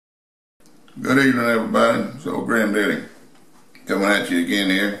Good evening, everybody. So, Granddaddy coming at you again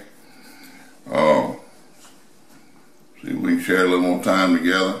here. See if we can share a little more time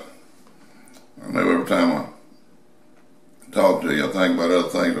together. I know every time I talk to you, I think about other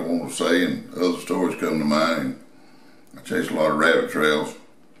things I want to say, and other stories come to mind. And I chase a lot of rabbit trails.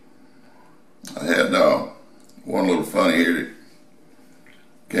 I had one little funny here that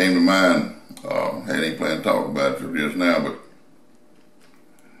came to mind. Hadn't even planned to talk about it till just now, but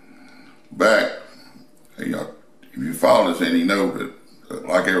back, if you follow this, and you know that,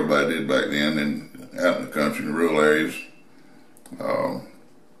 like everybody did back then, and out in the country, in the rural areas,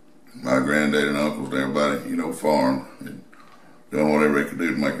 my granddad and uncles and everybody, farmed and done whatever they could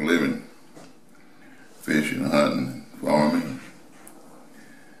do to make a living, fishing, hunting, farming.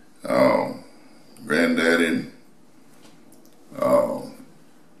 Granddaddy and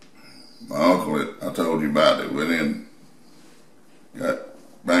my uncle that I told you about that went in, got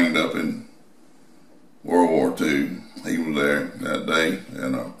banged up in World War II. He was there that day,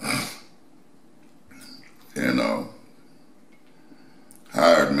 and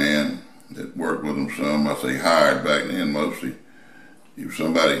hired man that worked with him some. I say hired back then mostly. He was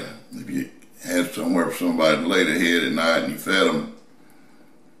somebody, if you had somewhere for somebody to lay their head at night and you fed them,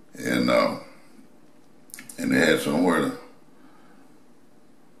 and they had somewhere to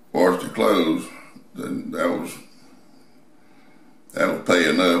wash their clothes, then that was pay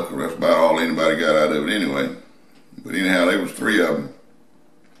enough, because that's about all anybody got out of it anyway. But anyhow, there was three of them,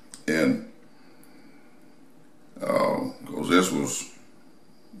 and because this was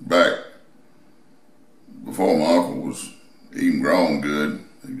back before my uncle was even grown good.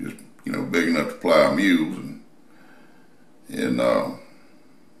 He was just big enough to plow mules,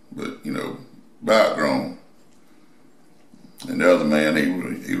 but about grown. And the other man,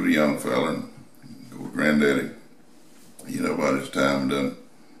 he was a young fella, and with Granddaddy, by this time done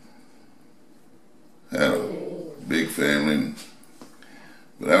had a big family.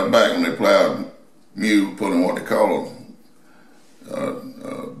 But that was back when they plowed mule, put in what they call a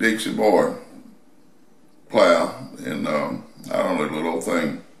Dixie boy plow, and I don't know, the little old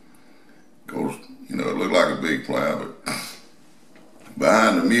thing goes, it looked like a big plow, but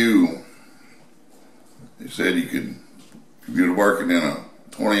behind the mule, they said you could, if you were working in a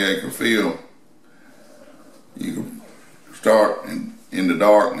 20-acre field, you could start in the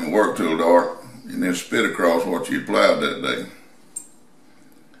dark and work till dark, and then spit across what you plowed that day.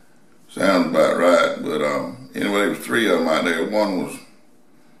 Sounds about right, but anyway, there was three of them out there. One was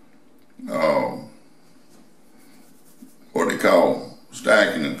what they call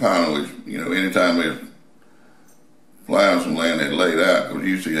stacking and piling, which, anytime they was plowing some land, they'd laid out, because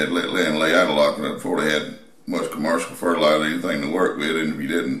usually they had let land lay out a lot before they had much commercial fertilizer, anything to work with, and if you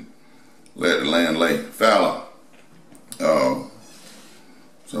didn't let the land lay fallow,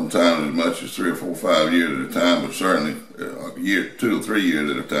 sometimes as much as 3 or 4 or 5 years at a time, but certainly a year, 2 or 3 years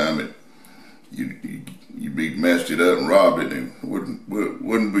at a time, you'd be messed it up and robbed it, and it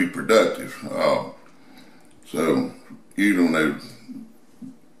wouldn't be productive. So usually when they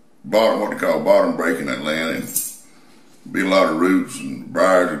what they call bottom breaking that land, and be a lot of roots and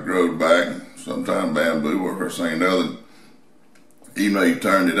briars that grow back, and sometimes bamboo or something other. Even though you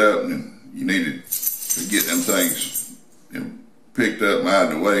turned it up and you needed to get them things picked up and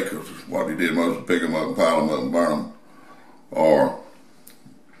out of the way, because what they did most was pick them up and pile them up and burn them, or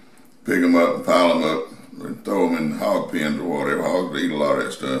pick them up and pile them up and throw them in hog pens or whatever. Hogs eat a lot of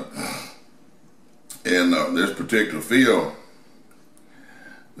that stuff. And this particular field,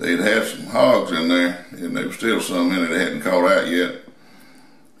 they'd had some hogs in there, and there was still some in it they hadn't caught out yet.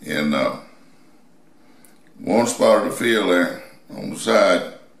 And one spot of the field there on the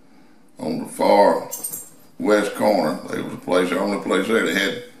side, on the far west corner, there was a place, the only place there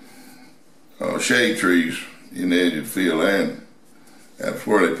that had shade trees in the edge of the field there, and that's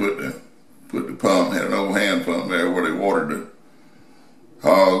where they put the pump. Had an old hand pump there where they watered the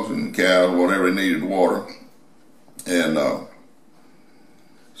hogs and cows, whatever they needed to water. And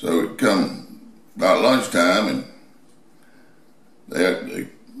so it come about lunchtime, and they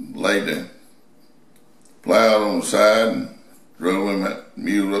laid the plow on the side and drove them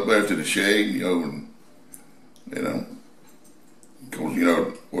mules up there to the shade, and because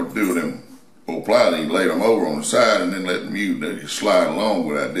what to do with them old plows, you laid them over on the side and then let the mule just slide along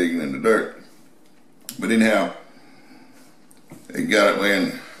without digging in the dirt. But anyhow, they got up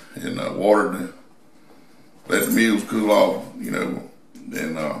there and watered, let the mules cool off,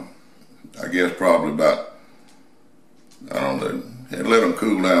 and I guess probably about, I don't know, had let them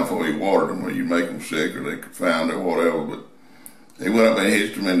cool down before you watered them, or you make them sick, or they could find it or whatever. But they went up and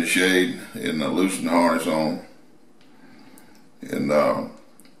hitched them in the shade and loosened the harness on, and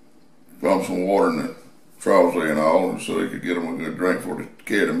pump some water in the troughs there and all, and so they could get them a good drink before they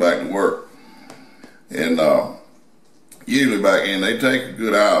carried them back to work. And usually back then they take a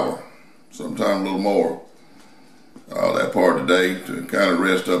good hour, sometimes a little more, that part of the day to kind of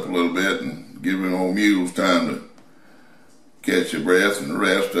rest up a little bit and give them old mules time to catch your breath and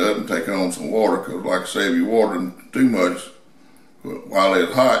rest up and take on some water, because like I say, if you water them too much while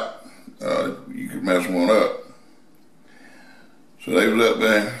it's hot, you could mess one up. So they was up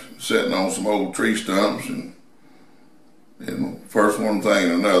there sitting on some old tree stumps, and first one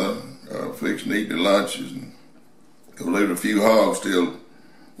thing and another, fixing to eat their lunches, and there was a few hogs still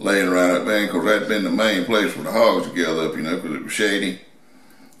laying around up there, because that'd been the main place for the hogs to gather up, because it was shady,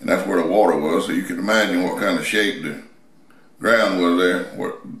 and that's where the water was, so you could imagine what kind of shape the ground was there,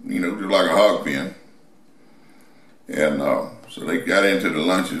 just like a hog pen. And so they got into the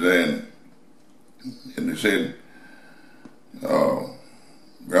lunches there, and they said,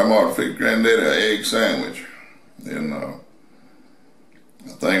 Grandma fixed Granddaddy an egg sandwich. And I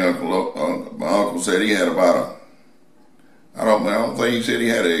think my uncle said he had about I don't think he said he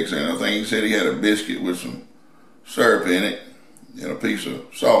had an egg sandwich. I think he said he had a biscuit with some syrup in it and a piece of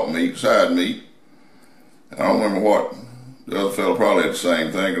salt meat, side meat. I don't remember what. The other fellow probably had the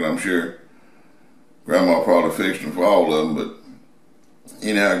same thing, and I'm sure Grandma probably fixed them for all of them. But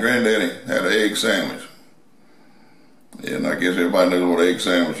anyhow, Granddaddy had an egg sandwich. And I guess everybody knows what an egg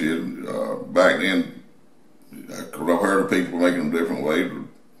sandwich is. Back then, I've heard of people making them different ways.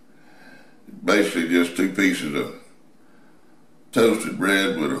 Basically just two pieces of toasted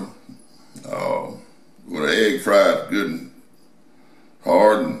bread with an egg fried good and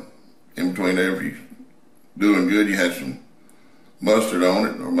hard, and in between there, if you're doing good, you had some mustard on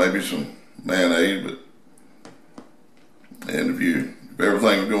it, or maybe some mayonnaise. And if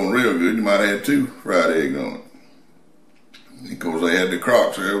everything was going real good, you might have had 2 fried eggs on it. Because they had the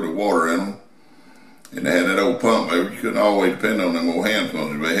crocks there with the water in them, and they had that old pump there. You couldn't always depend on them old hand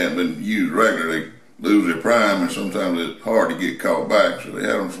pumps. If they hadn't been used regularly, they lose their prime, and sometimes it's hard to get caught back. So they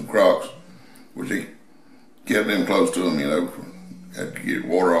had them some crocks, which they kept them close to them, had to get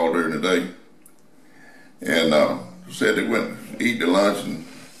water all during the day. And said they went to eat the lunch, and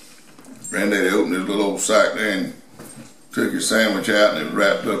Granddaddy opened his little old sack there and took his sandwich out, and it was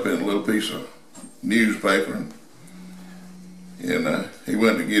wrapped up in a little piece of newspaper. And he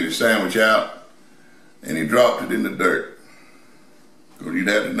went to get his sandwich out, and he dropped it in the dirt. Because you'd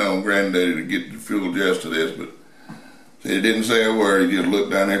have to know Granddaddy to get the full gist of this, but he didn't say a word. He just looked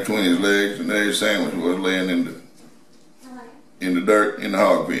down there between his legs, and there his sandwich was laying in the dirt in the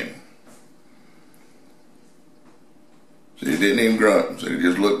hog pen. So he didn't even grunt. So he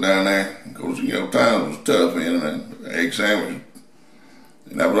just looked down there. Because, times was tough, and an egg sandwich.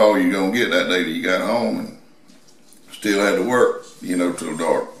 And that was all you were going to get that day that you got home. And still had to work, till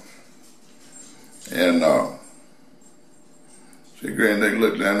dark. And Granddaddy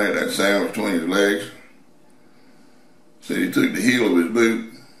looked down there at that sandwich between his legs. So he took the heel of his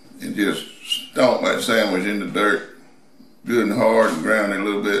boot and just stomped that sandwich in the dirt, good and hard, and ground it a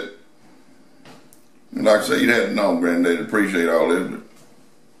little bit. And like I say, you'd have to know Granddaddy to appreciate all this, but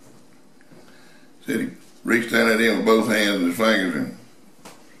said he reached down at him with both hands and his fingers and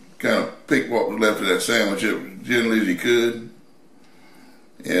kind of picked what was left of that sandwich up as gently as he could.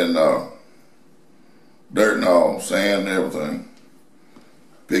 And dirt and all, sand and everything.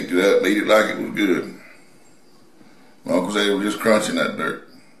 Picked it up, ate it like it was good. My uncle said he was just crunching that dirt.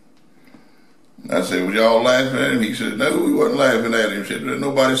 And I said, was y'all laughing at him? He said, no, we wasn't laughing at him. He said, did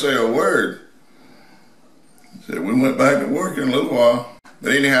nobody say a word? He said, we went back to work in a little while.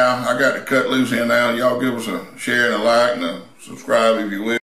 But anyhow, I got to cut loose here now. Y'all give us a share and a like and a subscribe if you will.